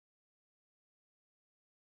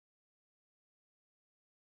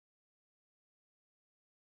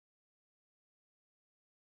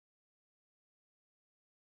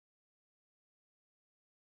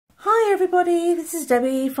Hi everybody, this is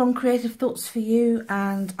Debbie from Creative Thoughts for You,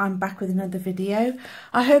 and I'm back with another video.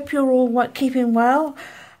 I hope you're all keeping well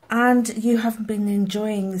and you have been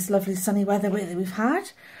enjoying this lovely sunny weather that we've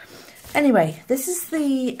had. Anyway, this is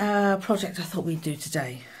the project I thought we'd do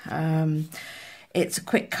today. It's a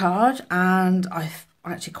quick card and I'm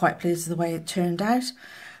actually quite pleased with the way it turned out.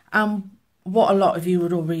 What a lot of you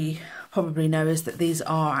would already probably know is that these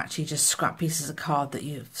are actually just scrap pieces of card that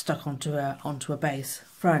you've stuck onto a base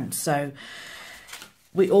front. So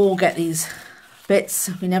we all get these bits,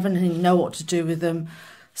 we never know what to do with them.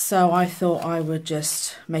 So I thought I would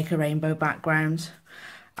just make a rainbow background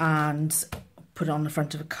and put it on the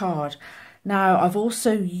front of a card. Now I've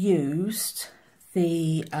also used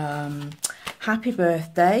the happy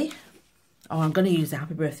birthday. Oh, I'm going to use the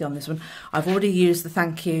happy birthday on this one. I've already used the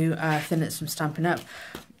thank you thinnets from Stampin' Up.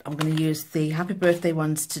 I'm going to use the happy birthday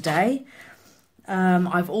ones today.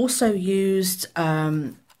 I've also used,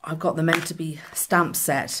 I've got the meant to be stamp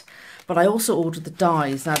set, but I also ordered the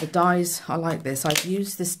dies. Now the dies are like this. I've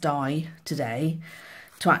used this die today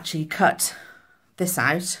to actually cut this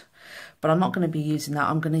out, but I'm not going to be using that.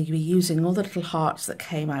 I'm going to be using all the little hearts that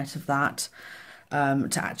came out of that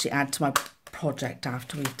to actually add to my project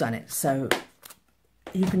after we've done it. So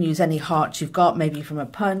you can use any hearts you've got, maybe from a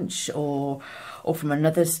punch or from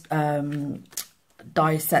another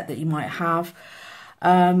die set that you might have.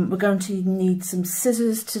 We're going to need some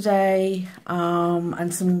scissors today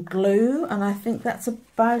and some glue, and I think that's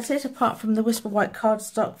about it, apart from the Whisper White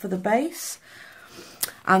cardstock for the base.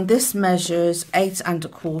 And this measures 8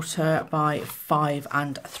 1/4 by 5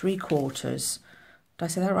 3/4. Did I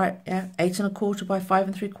say that right? Yeah, 8 1/4 by 5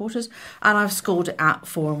 3/4, and I've scored it at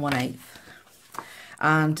 4 1/8.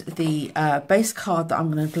 And the base card that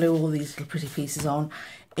I'm going to glue all these little pretty pieces on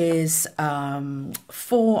is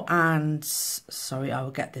 4 and, sorry, I will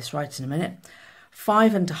get this right in a minute,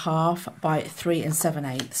 5 1/2 by 3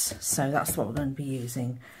 7/8. So that's what we're going to be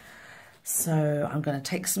using. So I'm going to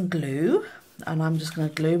take some glue and I'm just going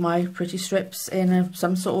to glue my pretty strips in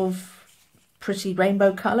some sort of pretty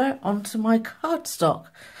rainbow colour onto my cardstock.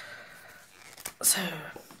 So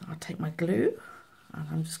I'll take my glue and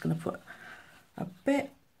I'm just going to put a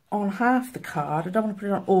bit on half the card. I don't want to put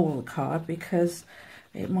it on all the card because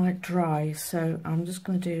it might dry, so I'm just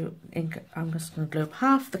going to do ink. I'm just going to glue up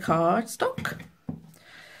half the cardstock,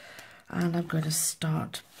 and I'm going to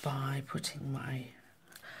start by putting my,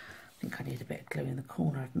 I think I need a bit of glue in the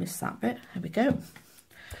corner, I've missed that bit. There we go.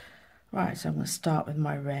 Right, so I'm going to start with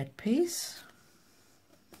my red piece,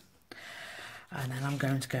 and then I'm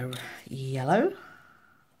going to go yellow.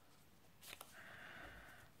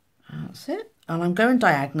 That's it. And I'm going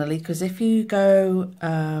diagonally because if you go,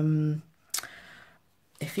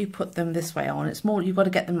 if you put them this way on, it's more, you've got to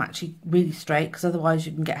get them actually really straight, because otherwise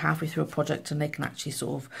you can get halfway through a project and they can actually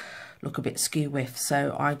sort of look a bit skew-whiff.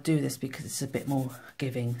 So I do this because it's a bit more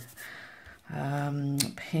giving.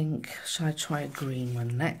 Pink, shall I try a green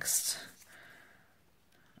one next?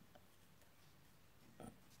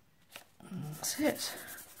 That's it.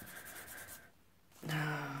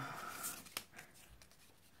 Now,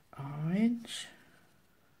 orange.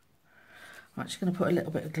 I'm actually going to put a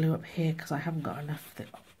little bit of glue up here because I haven't got enough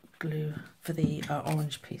glue for the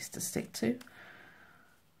orange piece to stick to.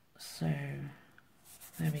 So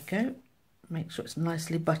there we go. Make sure it's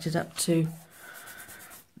nicely butted up to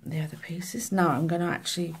the other pieces. Now I'm going to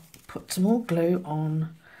actually put some more glue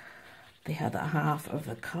on the other half of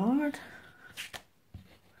the card.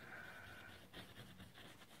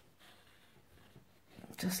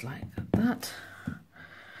 Just like that.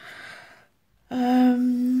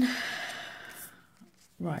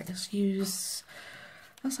 Right,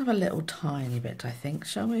 let's have a little tiny bit, I think,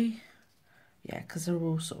 shall we? Yeah, because they're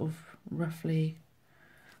all sort of roughly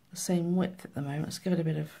the same width at the moment. Let's give it a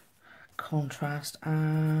bit of contrast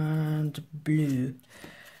and blue.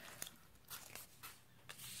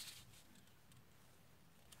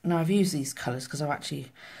 Now I've used these colours because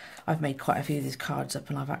I've made quite a few of these cards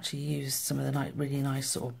up, and I've actually used some of the really nice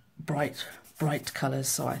sort of bright colours,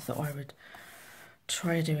 so I thought I would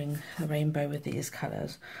try doing a rainbow with these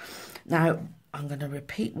colours. Now I'm going to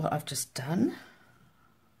repeat what I've just done.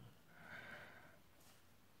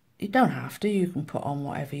 You don't have to, you can put on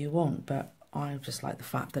whatever you want, but I just like the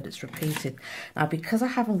fact that it's repeated. Now because I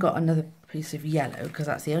haven't got another piece of yellow, because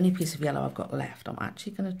that's the only piece of yellow I've got left, I'm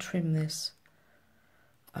actually going to trim this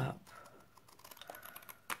up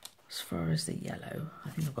as far as the yellow.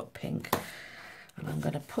 I think I've got pink, and I'm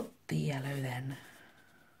going to put the yellow then.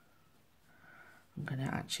 I'm going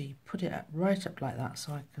to actually put it right up like that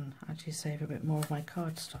so I can actually save a bit more of my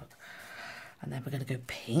cardstock. And then we're going to go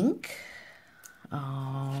pink.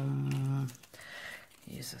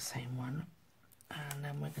 use the same one, and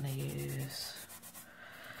then we're going to use,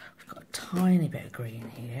 we've got a tiny bit of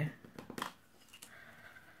green here,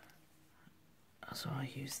 so I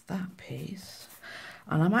use that piece,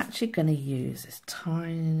 and I'm actually going to use this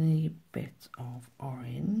tiny bit of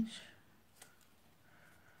orange,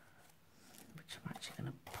 which I'm actually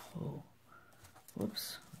going to pull,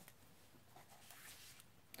 whoops,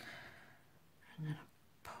 I'm going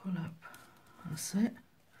to pull up, that's it.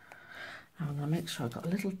 I'm going to make sure I've got a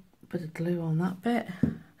little bit of glue on that bit.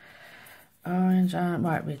 Orange,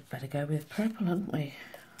 right, we'd better go with purple, hadn't we?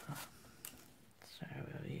 So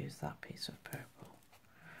we'll use that piece of purple.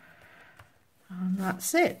 And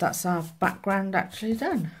that's it, that's our background actually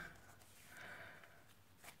done.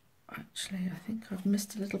 Actually, I think I've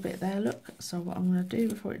missed a little bit there, look. So what I'm going to do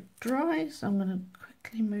before it dries, I'm going to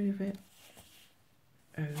quickly move it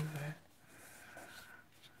over.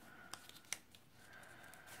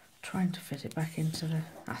 Trying to fit it back into the,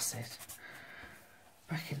 that's it,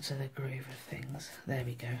 back into the groove of things. There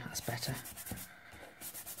we go, that's better.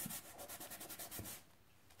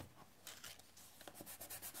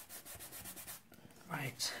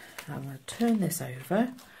 Right, I'm going to turn this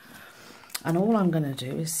over, and all I'm going to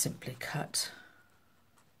do is simply cut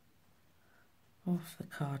off the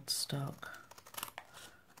cardstock,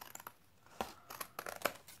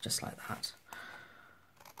 just like that,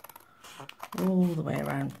 all the way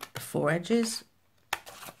around the four edges.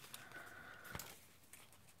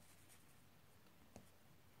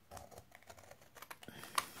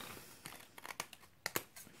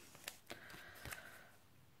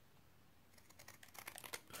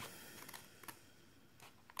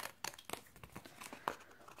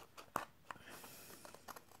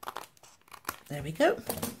 There we go.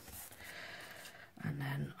 And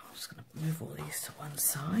then I'm just going to move all these to one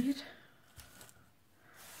side.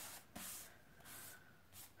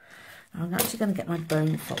 I'm actually going to get my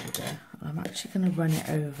bone folder, and I'm actually going to run it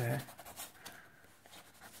over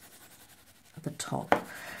at the top.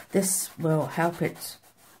 This will help it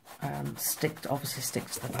obviously stick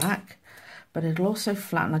to the back, but it'll also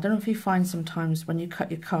flatten. I don't know if you find sometimes when you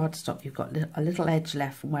cut your cardstock you've got a little edge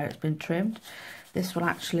left from where it's been trimmed. This will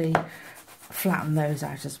actually flatten those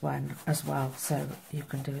out as well, so you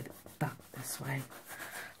can do it this way.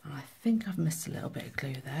 And I think I've missed a little bit of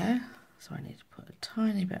glue there, so I need to put a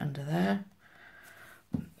tiny bit under there,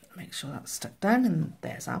 make sure that's stuck down, and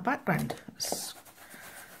there's our background. It's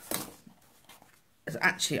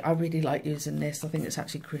actually, I really like using this. I think it's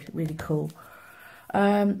actually really cool.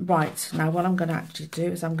 Right, now what I'm going to actually do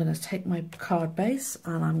is I'm going to take my card base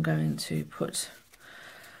and I'm going to put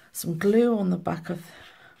some glue on the back of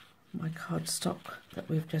my cardstock that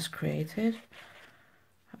we've just created,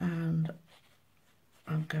 and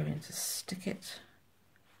I'm going to stick it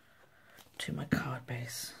to my card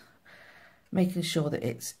base, making sure that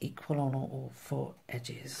it's equal on all four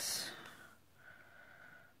edges.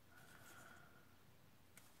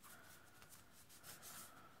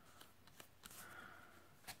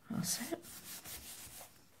 That's it.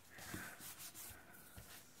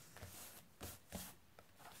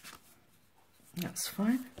 That's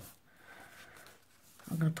fine.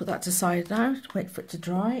 I'm going to put that to side now to wait for it to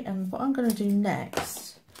dry, and what I'm going to do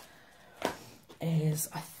next is,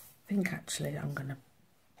 I think actually I'm going to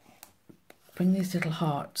bring these little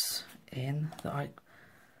hearts in that I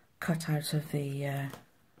cut out of the,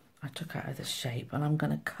 I took out of the shape, and I'm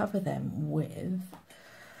going to cover them with,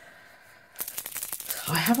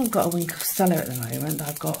 I haven't got a Wink of Stella at the moment.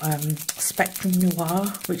 I've got Spectrum Noir,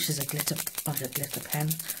 which is a glitter pen.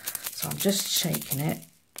 So I'm just shaking it,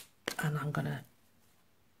 and I'm going to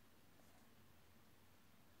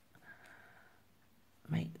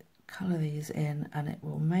colour these in, and it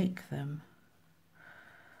will make them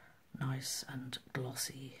nice and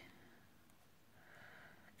glossy.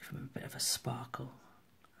 Give them a bit of a sparkle,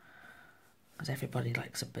 because everybody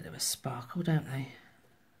likes a bit of a sparkle, don't they?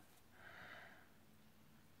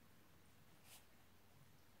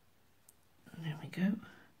 There we go.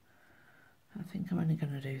 I think I'm only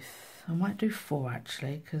going to do, I might do 4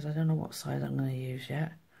 actually, because I don't know what side I'm going to use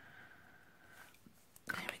yet.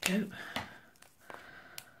 There we go.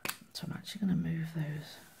 So I'm actually going to move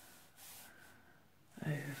those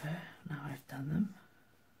over now I've done them.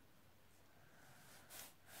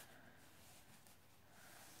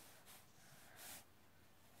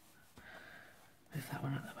 Move that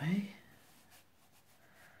one out of the way.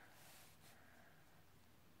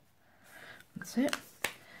 That's it.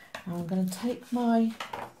 Now I'm going to take my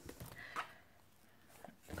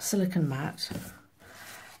silicone mat,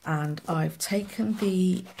 and I've taken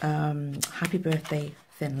the Happy Birthday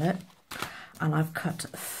Thinlit, and I've cut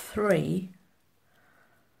 3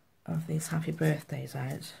 of these happy birthdays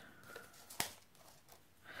out.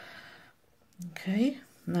 Okay,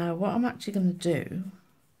 now what I'm actually going to do,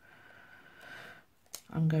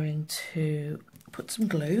 I'm going to put some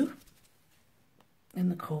glue in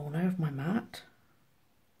the corner of my mat.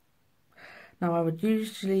 Now I would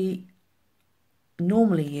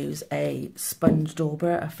normally use a sponge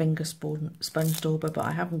dauber, a finger sponge dauber, but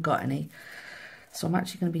I haven't got any. So I'm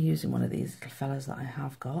actually going to be using one of these little fellas that I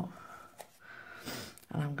have got.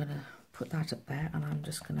 And I'm going to put that up there, and I'm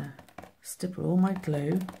just going to stipple all my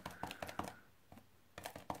glue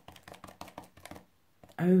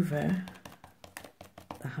over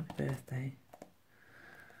the happy birthday.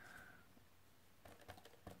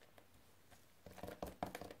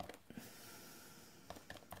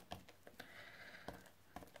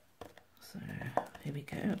 So here we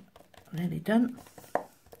go, nearly done.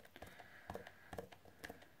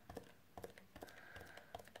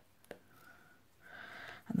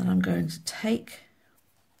 And then I'm going to take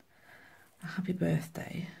a happy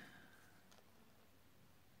birthday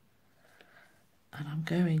and I'm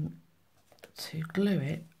going to glue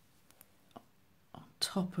it on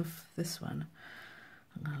top of this one.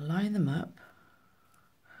 I'm going to line them up,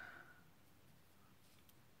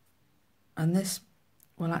 and this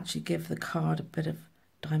will actually give the card a bit of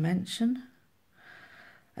dimension,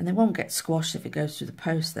 and they won't get squashed if it goes through the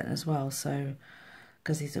post then as well, so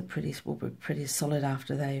because these are will be pretty solid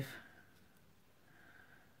after they've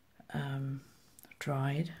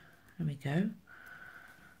dried. There we go.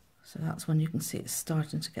 So that's when you can see it's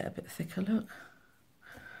starting to get a bit thicker, look.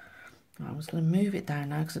 I'm just going to move it down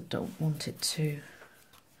now because I don't want it to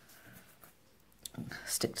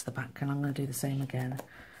stick to the back, and I'm going to do the same again.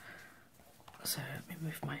 So let me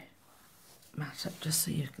move my mat up just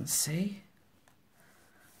so you can see.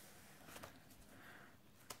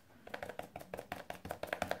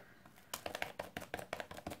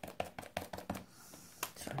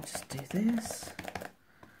 So I'll just do this.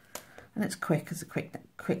 And it's quick, it's a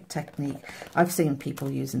quick technique. I've seen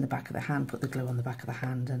people using the back of the hand, put the glue on the back of the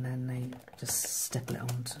hand, and then they just stipple it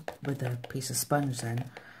on with a piece of sponge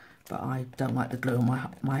then. But I don't like the glue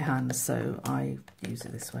on my hands, so I use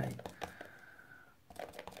it this way.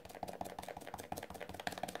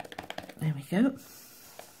 There we go.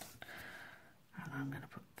 And I'm going to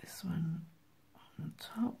put this one on the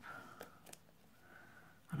top.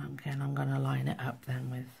 And again, I'm going to line it up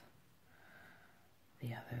then with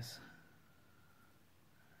the others.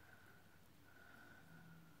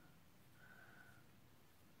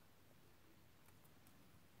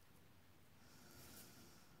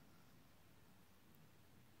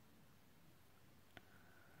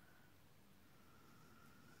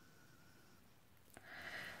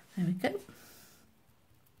 There we go.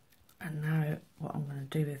 And now what I'm going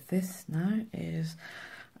to do with this now is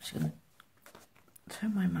I'm actually going to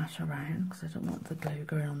turn my mat around because I don't want the glue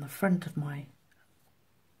going on the front of my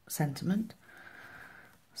sentiment.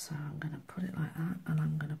 So I'm going to put it like that, and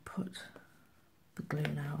I'm going to put the glue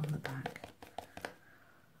now on the back.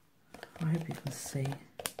 I hope you can see. You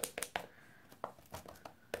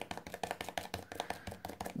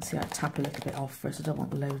can see I tap a little bit off first. I don't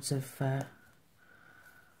want loads of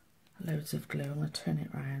glue. I'm going to turn it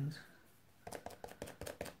round.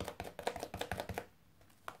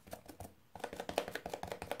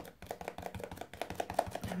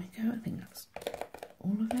 There we go, I think that's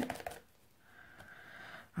all of it.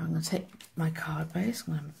 I'm going to take my card base,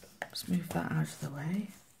 I'm going to just move that out of the way,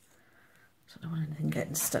 so I don't want anything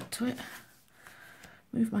getting stuck to it.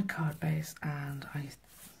 Move my card base, and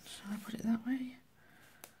shall I put it that way?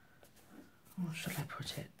 Or shall I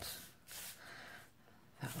put it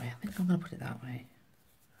that way? I think I'm going to put it that way.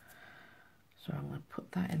 So I'm going to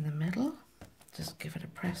put that in the middle, just give it a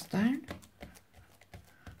press down.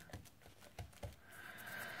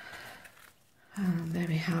 And there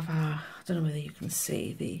we have our, I don't know whether you can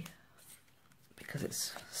see because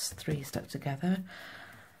it's three stuck together.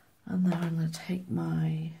 And now I'm going to take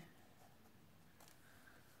my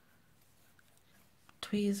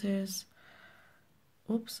tweezers,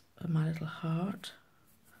 oops, and my little heart,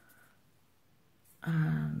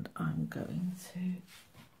 and I'm going to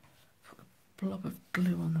put a blob of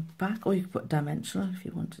glue on the back, or you could put dimensional if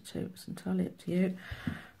you wanted to, it's entirely up to you.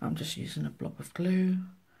 I'm just using a blob of glue.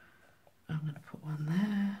 I'm going to put one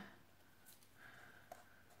there.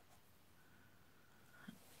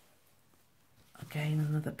 Again,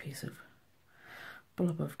 another piece of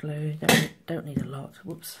blob of glue. Don't need a lot.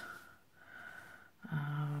 Whoops.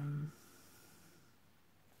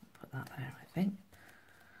 Put that there, I think.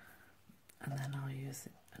 And then I'll use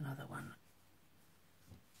another one.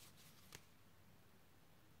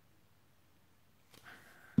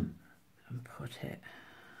 And put it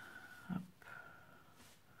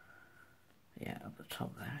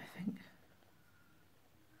top there, I think.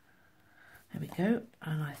 There we go.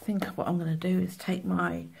 And I think what I'm going to do is take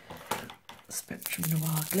my Spectrum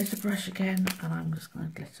Noir glitter brush again, and I'm just going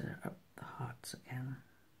to glitter up the hearts again.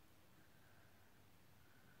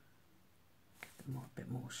 Give them a bit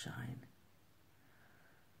more shine.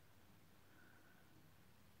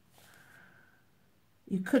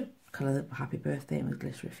 You could colour the happy birthday in with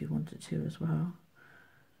glitter if you wanted to as well,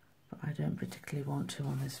 but I don't particularly want to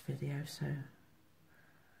on this video, so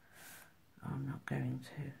I'm not going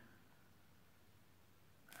to.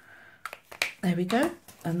 There we go,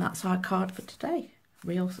 and that's our card for today.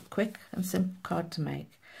 Real quick and simple card to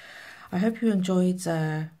make. I hope you enjoyed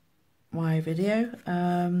my video.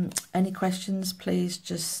 Any questions, please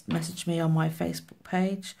just message me on my Facebook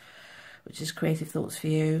page, which is Creative Thoughts for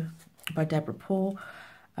You by Deborah Paul.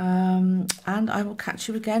 And I will catch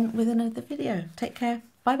you again with another video. Take care.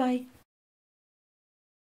 Bye bye.